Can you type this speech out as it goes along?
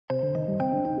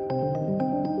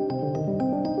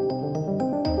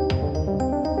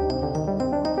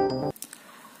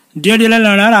Deer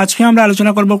learner, আজকে আমরা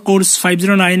আলোচনা করব কোর্স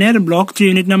 509 এর ব্লক 3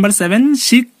 ইউনিট নাম্বার 7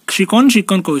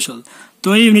 শিক্ষণ কৌশল। তো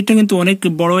এই ইউনিটটা কিন্তু অনেক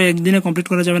বড়, একদিনে কমপ্লিট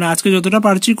করা যাবে না। আজকে যতটা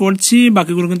পারছি করছি,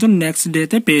 বাকিগুলো কিন্তু নেক্সট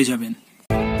ডেতে পেয়ে যাবেন।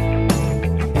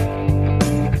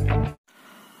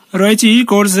 রয়েছে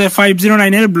কোর্স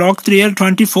 509 এর ব্লক 3 এর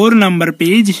 24 নাম্বার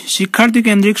পেজ, শিক্ষার্থী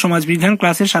কেন্দ্রিক সমাজবিজ্ঞান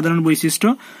ক্লাসের সাধারণ বৈশিষ্ট্য।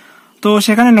 তো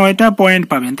সেখানে 9টা পয়েন্ট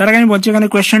পাবেন। তার আগে আমি বলছি এখানে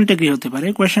কোয়েশ্চেনটা কি হতে পারে।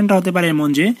 কোয়েশ্চেনটা হতে পারে এমন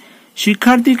যে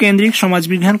শিক্ষার্থী কেন্দ্রিক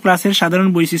সমাজবিজ্ঞান ক্লাসের সাধারণ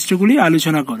বৈশিষ্ট্যগুলি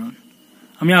আলোচনা করুন।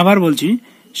 আমি আবার বলছি,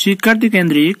 শিক্ষার্থী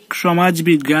কেন্দ্রিক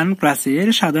সমাজবিজ্ঞান ক্লাসের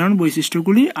সাধারণ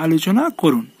বৈশিষ্ট্যগুলি আলোচনা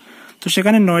করুন। তো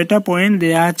সেখানে 9টা পয়েন্ট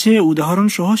দেয়া আছে উদাহরণ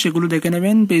সহ, সেগুলো দেখে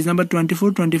নেবেন। পেজ নাম্বার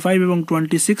 24, 25 এবং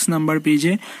 26 নাম্বার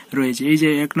পেজে রয়েছে। এই যে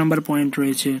 1 নাম্বার পয়েন্ট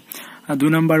রয়েছে, 2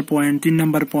 নাম্বার পয়েন্ট, 3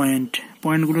 নাম্বার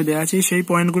পয়েন্টগুলো দেওয়া আছে, সেই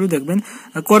পয়েন্টগুলো দেখবেন।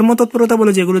 কর্মতৎপরতা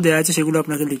বলে যেগুলো দেওয়া আছে সেগুলো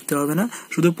আপনাকে লিখতে হবে না,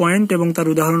 শুধু পয়েন্ট এবং তার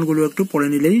উদাহরণগুলো একটু পড়ে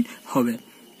নিলেই হবে।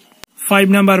 5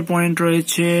 নাম্বার পয়েন্ট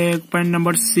রয়েছে, পয়েন্ট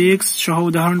নাম্বার 6 সহ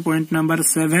উদাহরণ, পয়েন্ট নাম্বার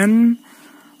 7,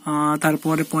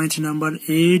 তারপরে পয়েন্ট নাম্বার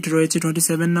 8 রয়েছে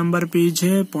 27 নাম্বার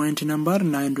পেজে, পয়েন্ট নাম্বার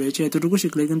 9 রয়েছে। এতটুকু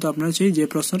শিখলে কিন্তু আপনার যে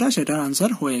প্রশ্নটা সেটার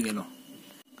আনসার হয়ে গেল।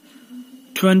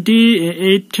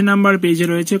 28 নাম্বার পেজে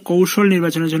রয়েছে কৌশল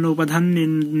নির্বাচনের জন্য উপাদান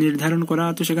নির্ধারণ করা।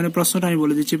 তো সেখানে প্রশ্নটা আমি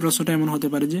বলে দিচ্ছি। প্রশ্নটা এমন হতে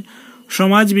পারে যে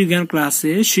সমাজ বিজ্ঞান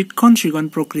ক্লাসে শিক্ষণ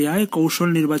প্রক্রিয়ায় কৌশল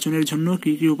নির্বাচনের জন্য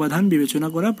কি কি উপাদান বিবেচনা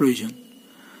করা প্রয়োজন।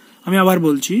 আমি আবার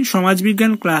বলছি, সমাজ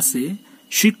বিজ্ঞান ক্লাসে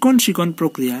শিক্ষণ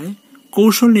প্রক্রিয়ায়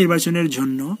কৌশল নির্বাচনের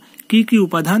জন্য কি কি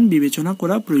উপাদান বিবেচনা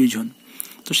করা প্রয়োজন।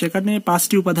 তো সেখানে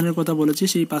 5টি উপাদানের কথা বলেছি,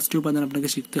 সেই 5টি উপাদান আপনাকে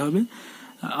শিখতে হবে।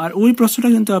 আর ওই প্রশ্নটা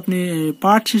কিন্তু আপনি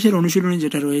পাঠ শেষের অনুশীলনী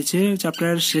যেটা রয়েছে,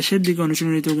 চ্যাপ্টার শেষের দিকে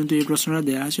অনুশীলনীতেও কিন্তু এই প্রশ্নটা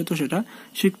দেওয়া আছে, তো সেটা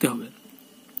শিখতে হবে।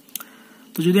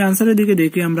 তো যদি আনসারের দিকে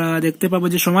দেখি, আমরা দেখতে পাবো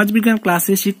যে সমাজবিজ্ঞান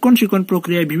ক্লাসে শিক্ষণ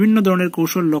প্রক্রিয়ায় বিভিন্ন ধরনের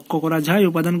কৌশল লক্ষ্য করা যায়।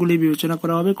 উপাদানগুলি বিবেচনা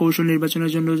করা হবে। কৌশল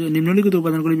নির্বাচনের জন্য নিম্নলিখিত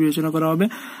উপাদানগুলি বিবেচনা করা হবে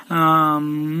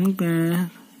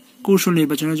কৌশল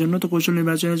নির্বাচনের জন্য। তো কৌশল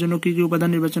নির্বাচনের জন্য কি কি উপাদান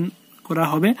নির্বাচন করা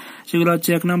হবে সেগুলো হচ্ছে: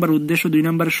 1 নাম্বার উদ্দেশ্য, 2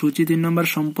 নাম্বার সূচি, 3 নাম্বার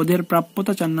সম্পদের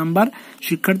প্রাপ্যতা, 4 নাম্বার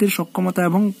শিক্ষার্থীর সক্ষমতা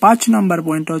এবং 5 নাম্বার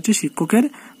পয়েন্টটা হচ্ছে শিক্ষকের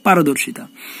পারদর্শিতা।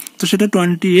 তো সেটা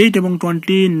 28 এবং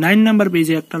 29 নাম্বার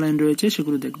পেজে একটা লাইন রয়েছে,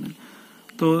 সেগুলো দেখবেন।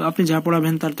 তো আপনি যা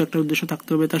পড়াবেন তার তো একটা উদ্দেশ্য থাকতে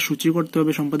হবে, তার সূচি করতে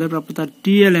হবে, সম্পদের প্রাপ্যতা,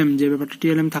 টিএলএম যে ব্যাপারটা,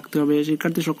 টিএলএম থাকতে হবে,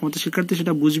 শিক্ষার্থীর সক্ষমতা, শিক্ষার্থী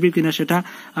সেটা বুঝবে কিনা সেটা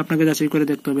আপনাকে যাচাই করে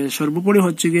দেখতে হবে। সর্বোপরি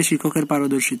হচ্ছে গিয়ে শিক্ষকের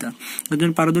পারদর্শিতা।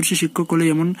 একজন পারদর্শী শিক্ষক হলে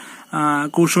এমন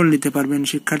কৌশল নিতে পারবেন,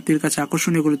 শিক্ষার্থীর কাছে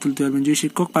আকর্ষণীয় করে তুলতে পারবেন। যদি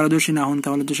শিক্ষক পারদর্শী না হন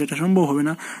তাহলে তো সেটা সম্ভব হবে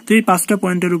না। তো এই 5টা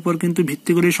পয়েন্টের উপর কিন্তু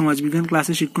ভিত্তি করে সমাজবিজ্ঞান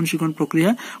ক্লাসে শিক্ষণ প্রক্রিয়া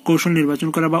কৌশল নির্বাচন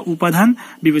করা বা উপাদান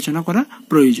বিবেচনা করা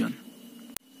প্রয়োজন।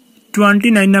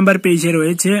 29 নাম্বার পেজে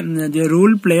রয়েছে যে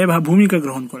রোল প্লে বা ভূমিকা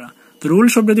গ্রহণ করা। তো রোল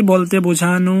শব্দটি বলতে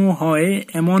বোঝানো হয়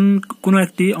এমন কোন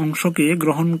একটি অংশকে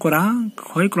গ্রহণ করা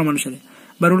হয় ক্রমানুসারে,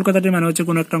 বা রোল কথাটি মানে হচ্ছে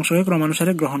কোন একটা অংশকে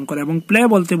ক্রমানুসারে গ্রহণ করা, এবং প্লে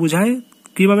বলতে বোঝায়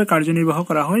কিভাবে কার্যনির্বাহ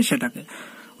করা হয় সেটাকে।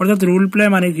 অর্থাৎ রোল প্লে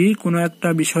মানে কি, কোন একটা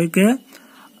বিষয়কে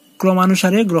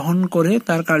ক্রমানুসারে গ্রহণ করে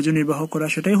তার কার্যনির্বাহ করা,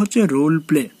 সেটাই হচ্ছে রোল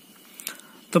প্লে।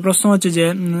 তো প্রশ্ন হচ্ছে যে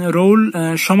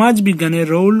সমাজ বিজ্ঞানের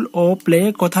রোল ও প্লে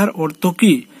কথার অর্থ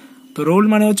কি। তো রোল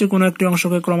মানে হচ্ছে কোন একটি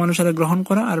অংশকে ক্রমানুসারে গ্রহণ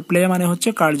করা, আর প্লে মানে হচ্ছে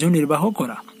কার্যনির্বাহ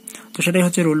করা। তো সেটাই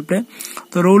হচ্ছে রোল প্লে।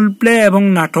 তো রোল প্লে এবং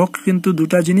নাটক কিন্তু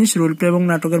দুটা জিনিস। রোল প্লে এবং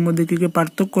নাটকের মধ্যে কি কি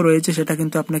পার্থক্য রয়েছে সেটা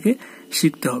কিন্তু আপনাকে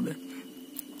শিখতে হবে।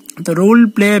 তো রোল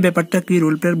প্লে ব্যাপারটা কি,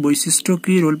 রোল প্লের বৈশিষ্ট্য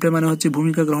কি। রোল প্লে মানে হচ্ছে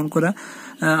ভূমিকা গ্রহণ করা।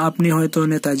 আপনি হয়তো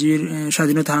নেতাজির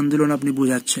স্বাধীনতা আন্দোলন আপনি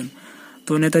বোঝাচ্ছেন।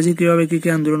 তো নেতাজি কিভাবে কি কি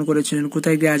আন্দোলন করেছিলেন,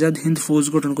 কোথায় গিয়ে আজাদ হিন্দ ফৌজ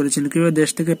গঠন করেছিলেন, কিভাবে দেশ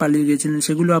থেকে পালিয়ে গিয়েছিলেন,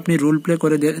 সেগুলো আপনি রোল প্লে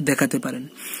করে দেখাতে পারেন।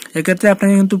 এক্ষেত্রে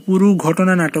আপনাকে কিন্তু পুরো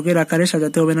ঘটনা নাটকের আকারে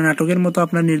সাজাতে হবে না। নাটকের মতো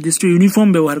আপনার নির্দিষ্ট ইউনিফর্ম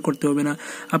ব্যবহার করতে হবে না।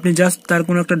 আপনি জাস্ট তার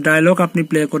কোনো একটা ডায়লগ আপনি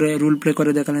রোল প্লে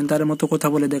করে দেখালেন, তার মতো কথা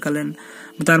বলে দেখালেন,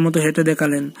 তার মতো হেঁটে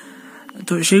দেখালেন।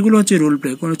 তো সেইগুলো হচ্ছে রোল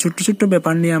প্লে। কোনো ছোট্ট ছোট্ট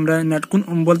ব্যাপার নিয়ে আমরা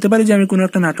বলতে পারি যে আমি কোনো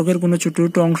একটা নাটকের কোনো ছোট্ট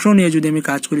ছোট্ট অংশ নিয়ে যদি আমি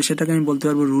কাজ করি সেটাকে আমি বলতে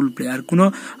পারবো রোল প্লে।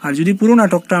 আর যদি পুরো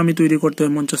নাটকটা আমি তৈরি করতে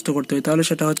হয়, মঞ্চস্থ করতে হয়, তাহলে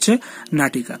সেটা হচ্ছে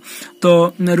নাটিকা। তো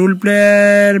রোল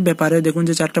প্লের ব্যাপারে দেখুন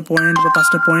যে 4টা পয়েন্ট বা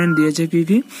 5টা পয়েন্ট দিয়েছে। কি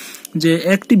কি, যে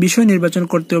একটি বিষয় নির্বাচন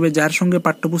করতে হবে যার সঙ্গে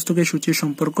পাঠ্যপুস্তকের সূচির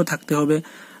সম্পর্ক থাকতে হবে।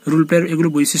 রোল প্লের এগুলো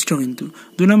বৈশিষ্ট্য কিন্তু।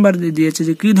 2 নম্বর দিয়েছে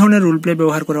যে কি ধরনের রোল প্লে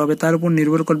ব্যবহার করা হবে, তার উপর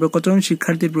নির্ভর করবে কতজন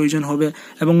শিক্ষার্থীর প্রয়োজন হবে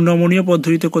এবং নমনীয়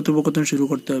পদ্ধতিতে কথোপকথন শুরু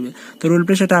করতে হবে। তো রোল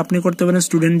প্লে সেটা আপনি করতে পারেন,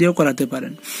 স্টুডেন্ট দিয়েও করাতে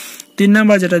পারেন। 3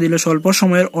 নম্বর যেটা দিল, স্বল্প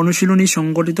সময়ের অনুশীলনী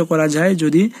সংগঠিত করা যায়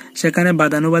যদি সেখানে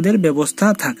বাদানুবাদের ব্যবস্থা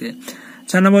থাকে।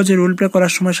 4 নম্বর হচ্ছে রোল প্লে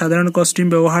করার সময় সাধারণ কস্টিউম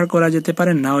ব্যবহার করা যেতে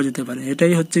পারে, নাও যেতে পারে।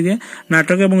 এটাই হচ্ছে গিয়ে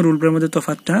নাটক এবং রোল প্লের মধ্যে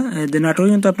তফাৎটা। নাটকে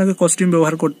কিন্তু আপনাকে কস্টিউম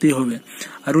ব্যবহার করতেই হবে,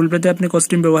 আর রোল প্লেতে আপনি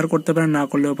কস্টিউম ব্যবহার করতে পারেন, না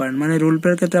করলেও পারেন। মানে রোল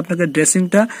প্লের ক্ষেত্রে আপনাকে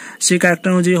ড্রেসিংটা সেই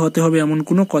ক্যারেক্টার অনুযায়ী হতে হবে এমন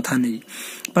কোনো কথা নেই।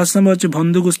 5 নম্বর হচ্ছে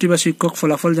বন্ধু গোষ্ঠী বা শিক্ষক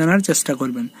ফলাফল জানার চেষ্টা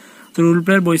করবেন। তো রোল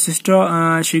প্লের বৈশিষ্ট্য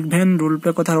শিখবেন, রোল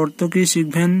প্লে কথার অর্থ কি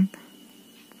শিখবেন।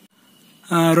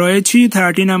 রয়েছি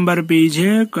 30 নাম্বার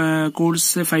পেজে, কোর্স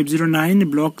 509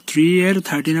 ব্লক 3 এর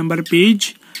 30 নাম্বার পেজ।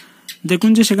 দেখুন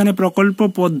যে সেখানে প্রকল্প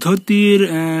পদ্ধতির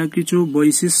কিছু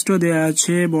বৈশিষ্ট্য দেয়া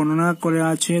আছে, বর্ণনা করা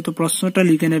আছে। তো প্রশ্নটা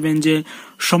লিখে নেবেন যে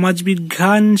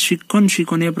সমাজবিজ্ঞান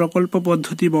শিক্ষণে প্রকল্প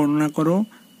পদ্ধতি বর্ণনা করো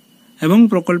এবং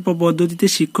প্রকল্প পদ্ধতিতে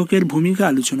শিক্ষকের ভূমিকা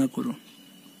আলোচনা করো।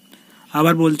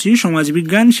 আবার বলছি,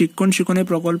 সমাজবিজ্ঞান শিক্ষণে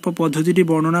প্রকল্প পদ্ধতিটি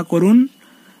বর্ণনা করুন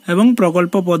এবং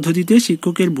প্রকল্প পদ্ধতিতে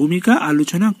শিক্ষকের ভূমিকা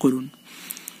আলোচনা করুন।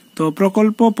 তো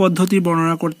প্রকল্প পদ্ধতি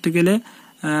বর্ণনা করতে গেলে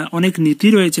অনেক নীতি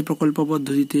রয়েছে প্রকল্প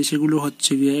পদ্ধতিতে, সেগুলো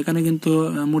হচ্ছে গিয়ে এখানে কিন্তু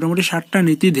মোটামুটি 60টা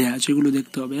নীতি দেয়া, সেগুলো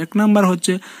দেখতে হবে। 1 নাম্বার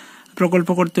হচ্ছে প্রকল্প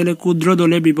করতে হলে ক্ষুদ্র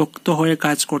দলে বিভক্ত হয়ে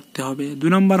কাজ করতে হবে। 2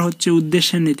 নম্বর হচ্ছে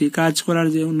উদ্দেশ্যের নীতি, কাজ করার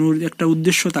যে একটা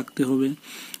উদ্দেশ্য থাকতে হবে।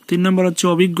 3 নম্বর হচ্ছে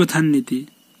অভিজ্ঞতার নীতি,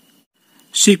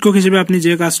 শিক্ষক হিসেবে আপনি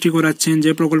যে কাজটি করাচ্ছেন,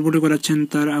 যে প্রকল্পটি করাচ্ছেন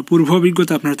তার পূর্ব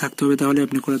অভিজ্ঞতা আপনার থাকতে হবে, তাহলে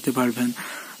আপনি করাতে পারবেন।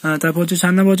 তারপর হচ্ছে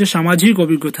 4 নম্বর হচ্ছে সামাজিক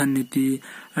অভিজ্ঞতার নীতি,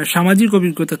 সামাজিক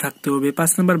অভিজ্ঞতা থাকতে হবে।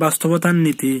 5 নম্বর বাস্তবতার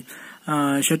নীতি,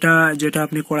 সেটা যেটা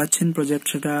আপনি করাচ্ছেন প্রজেক্ট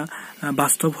সেটা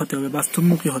বাস্তব হতে হবে,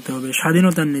 বাস্তবমুখী হতে হবে।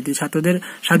 স্বাধীনতার নীতি, ছাত্রদের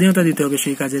স্বাধীনতা দিতে হবে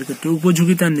সেই কাজের ক্ষেত্রে।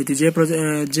 উপযোগিতার নীতি,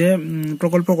 যে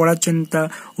প্রকল্প করাচ্ছেন তা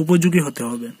উপযোগী হতে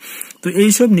হবে। তো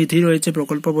এইসব নীতি রয়েছে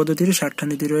প্রকল্প পদ্ধতির, 60টা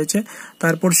নীতি রয়েছে।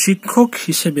 তারপর শিক্ষক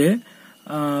হিসেবে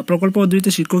প্রকল্প পদ্ধতিতে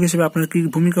শিক্ষক হিসেবে আপনার কি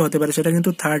ভূমিকা হতে পারে সেটা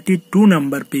কিন্তু 32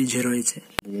 নাম্বার পেজে রয়েছে।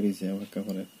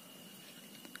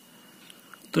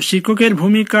 তো শিক্ষকের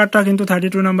ভূমিকাটা কিন্তু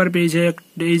 32 নাম্বার পেজে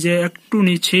এই যে একটু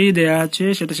নিচেই দেয়া আছে,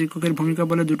 সেটা শিক্ষকের ভূমিকা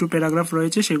বলে 2টো প্যারাগ্রাফ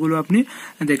রয়েছে, সেগুলো আপনি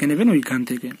দেখে নেবেন ওইখান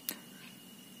থেকে।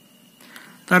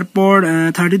 তারপর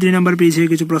 33 নাম্বার পেজে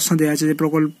কিছু প্রশ্ন দেওয়া আছে যে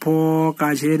প্রকল্প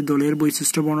কাজের দলের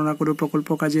বৈশিষ্ট্য বর্ণনা করো, প্রকল্প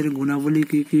কাজের গুণাবলী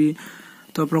কি কি।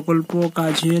 তো প্রকল্প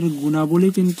কাজের গুণাবলী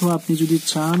কিন্তু আপনি যদি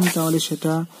চান তাহলে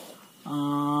সেটা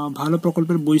ভালো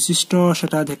প্রকল্পের বৈশিষ্ট্য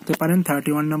সেটা দেখতে পারেন,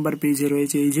 31 নাম্বার পেজে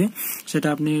রয়েছে এই যে, সেটা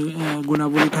আপনি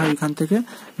গুণাবলীটা এখান থেকে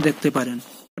দেখতে পারেন।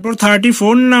 তারপর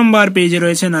 34 নাম্বার পেজে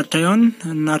রয়েছে নাট্যায়ন,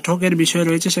 নাটকের বিষয়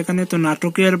রয়েছে সেখানে। তো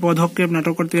নাটকের পদক্ষেপ,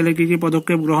 নাটক করতে গেলে কি কি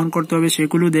পদক্ষেপ গ্রহণ করতে হবে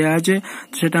সেগুলো দেয়া আছে,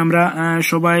 সেটা আমরা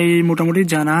সবাই মোটামুটি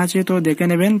জানা আছে, তো দেখে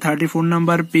নেবেন 34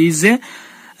 নাম্বার পেজে।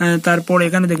 তারপর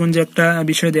এখানে দেখুন যে একটা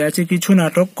বিষয় দেওয়া আছে, কিছু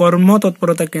নাটক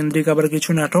কর্মতৎপরতা কেন্দ্রিক, আবার কিছু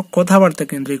নাটক কথাবার্তা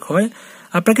কেন্দ্রিক হয়।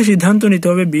 আপনাকে সিদ্ধান্ত নিতে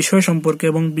হবে বিষয় সম্পর্কে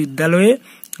এবং বিদ্যালয়ে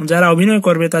যারা অভিনয়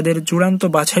করবে তাদের চূড়ান্ত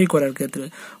বাছাই করার ক্ষেত্রে।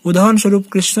 উদাহরণস্বরূপ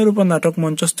কৃষ্ণের উপর নাটক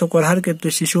মঞ্চস্থ করার ক্ষেত্রে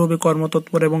শিশু হবে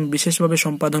কর্মতৎপর এবং বিশেষভাবে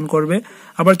সম্পাদন করবে।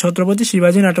 আবার ছত্রপতি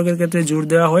শিবাজী নাটকের ক্ষেত্রে জোর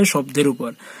দেওয়া হয় শব্দের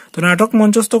উপর। তো নাটক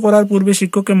মঞ্চস্থ করার পূর্বে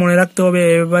শিক্ষককে মনে রাখতে হবে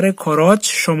এবারে খরচ,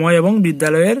 সময় এবং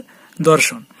বিদ্যালয়ের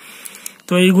দর্শন।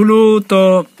 তো এইগুলো তো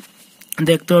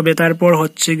দেখতে হবে। তারপর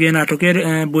হচ্ছে গিয়ে নাটকের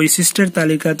বৈশিষ্ট্যের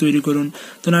তালিকা তৈরি করুন।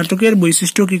 তো নাটকের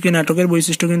বৈশিষ্ট্য কি কি, নাটকের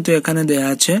বৈশিষ্ট্য কিন্তু এখানে দেয়া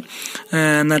আছে,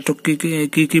 নাটক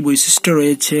কি কি বৈশিষ্ট্য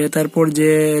রয়েছে। তারপর যে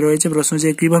রয়েছে প্রশ্ন যে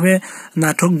কিভাবে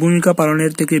নাটক ভূমিকা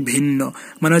পালনের থেকে ভিন্ন,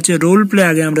 মানে হচ্ছে রোল প্লে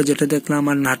আগে আমরা যেটা দেখলাম,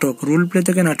 আর নাটক, রোল প্লে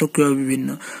থেকে নাটক কিভাবে ভিন্ন।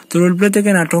 তো রোল প্লে থেকে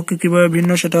নাটক কিভাবে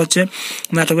ভিন্ন সেটা হচ্ছে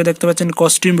নাটকে দেখতে পাচ্ছেন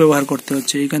কস্টিউম ব্যবহার করতে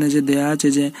হচ্ছে, এখানে যে দেয়া আছে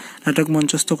যে নাটক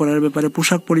মঞ্চস্থ করার ব্যাপারে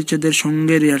পোশাক পরিচ্ছদের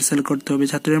সঙ্গে রিহার্সাল করতে হবে,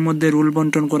 ছাত্রদের মধ্যে রোল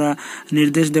বন্টন করা,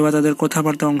 নির্দেশ দেওয়া, তাদের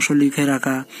কথাবার্তা অংশ লিখে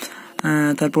রাখা।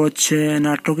 তারপর হচ্ছে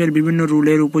নাটকের বিভিন্ন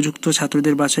রুলের উপযুক্ত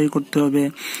ছাত্রদের বাছাই করতে হবে,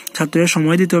 ছাত্রদের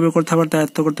সময় দিতে হবে, কথাবার্তা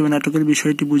আয়ত্ত করতে হবে নাটকের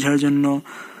বিষয়টি বোঝার জন্য।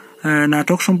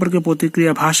 নাটক সম্পর্কে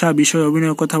প্রতিক্রিয়া, ভাষা, বিষয়,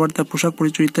 অভিনয়, কথাবার্তা, পোশাক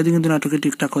পরিচয় ইত্যাদি কিন্তু নাটকে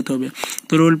ঠিকঠাক হতে হবে।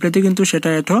 তো রোল প্লেতে কিন্তু সেটা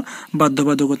এত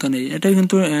বাধ্যবাধকতা নেই, এটাই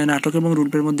কিন্তু নাটক এবং রোল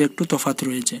প্লের মধ্যে একটু তফাৎ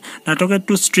রয়েছে। নাটক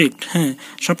একটু স্ট্রিক্ট, হ্যাঁ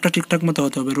সবটা ঠিকঠাক মতো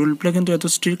হতে হবে, রোল প্লে কিন্তু এত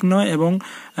স্ট্রিক্ট নয়। এবং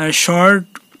শর্ট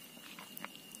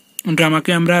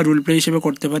ড্রামাকে আমরা রোল প্লে হিসেবে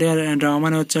করতে পারি, আর ড্রামা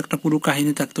মানে হচ্ছে একটা পুরো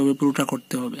কাহিনী থাকতে হবে, পুরোটা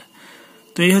করতে হবে।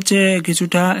 তো এই হচ্ছে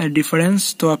কিছুটা ডিফারেন্স।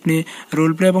 তো আপনি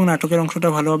রোল প্লে এবং নাটকের অংশটা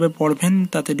ভালোভাবে পড়বেন,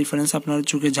 তাতে ডিফারেন্স আপনার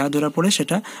চোখে যা ধরা পড়ে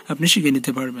সেটা আপনি শিখে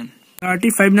নিতে পারবেন।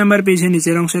 35 নাম্বার পেজে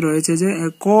নিচের অংশে রয়েছে যে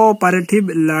কোঅপারেটিভ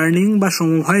লার্নিং বা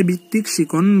সমবায় ভিত্তিক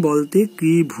শিখন বলতে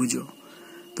কি বুঝো।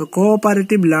 তো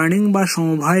কোঅপারেটিভ লার্নিং বা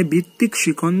সমবায় ভিত্তিক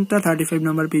শিখনটা 35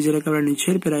 নাম্বার পেজের একেবারে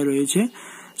নিচের প্রায় রয়েছে,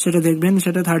 সেটা দেখবেন,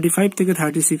 সেটা 35 থেকে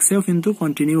 36-এও কিন্তু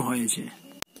কন্টিনিউ হয়েছে।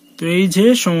 তো এই যে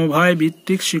সমবায়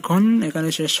ভিত্তিক শিখন এখানে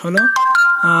শেষ হলো।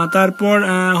 তারপর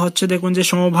হচ্ছে দেখুন যে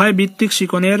সমবায় ভিত্তিক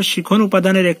শিক্ষণের শিক্ষণ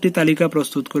উপাদানের একটি তালিকা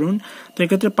প্রস্তুত করুন। তো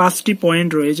এক্ষেত্রে 5টি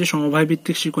পয়েন্ট রয়েছে সমবায়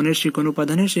ভিত্তিক শিক্ষণের শিক্ষণ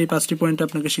উপাদানের, সেই 5টি পয়েন্ট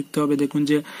আপনাকে শিখতে হবে। দেখুন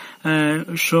যে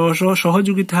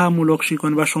সহযোগিতামূলক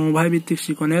শিক্ষণ বা সমবায় ভিত্তিক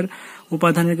শিক্ষণের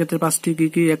উপাদানের ক্ষেত্রে 5টি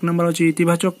কি? 1 নম্বর হচ্ছে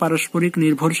ইতিবাচক পারস্পরিক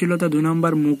নির্ভরশীলতা, 2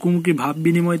 নম্বর মুখোমুখি ভাব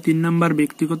বিনিময়, 3 নম্বর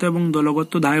ব্যক্তিগত এবং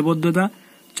দলগত দায়বদ্ধতা,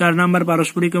 4 নম্বর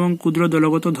পারস্পরিক এবং ক্ষুদ্র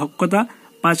দলগত দক্ষতা,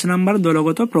 5 নম্বর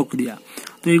দলগত প্রক্রিয়া।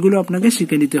 তো এগুলো আপনাকে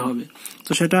শিখে নিতে হবে।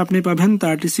 তো সেটা আপনি পাবেন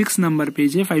 36 নাম্বার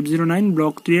পেজে, 509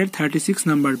 ব্লক 3 এর 36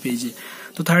 নাম্বার পেজে।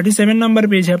 তো 37 নাম্বার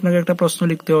পেজে আপনাকে একটা প্রশ্ন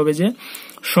লিখতে হবে যে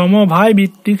সমবায়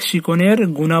ভিত্তিক শিক্ষণের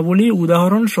গুণাবলী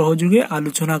উদাহরণ সহযোগে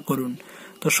আলোচনা করুন।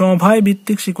 তো সমবায়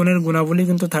ভিত্তিক শিক্ষণের গুণাবলী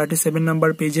কিন্তু 37 নাম্বার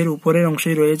পেজের উপরের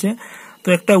অংশেই রয়েছে। তো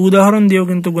একটা উদাহরণ দিয়েও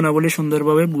কিন্তু গুণাবলী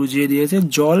সুন্দরভাবে বুঝিয়ে দিয়েছে,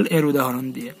 জল এর উদাহরণ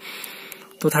দিয়ে।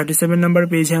 তো 37 নাম্বার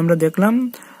পেজে আমরা দেখলাম।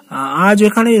 আজ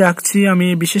এখানেই রাখছি, আমি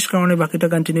বিশেষ কারণে বাকিটা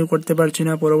কন্টিনিউ করতে পারছি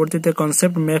না। পরবর্তীতে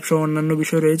কনসেপ্ট, ম্যাপ সহ অন্যান্য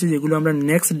বিষয় রয়েছে যেগুলো আমরা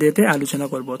নেক্সট ডেতে আলোচনা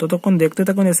করব। ততক্ষণ দেখতে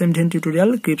থাকুন SMDN tutorial.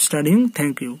 Keep studying.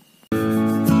 Thank you.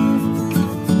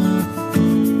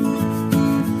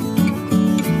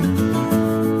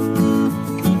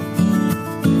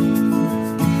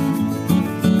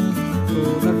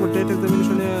 তারপর টেট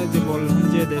এক্সামিনেশনে যে বললাম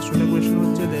যে 150টা কোয়েশ্চেন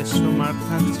হচ্ছে, 150 মার্ক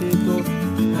থাকছে। তো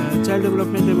চাইল্ড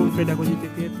ডেভেলপমেন্ট এবং পেডাগজি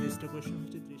থেকে 30টা কোয়েশ্চেন।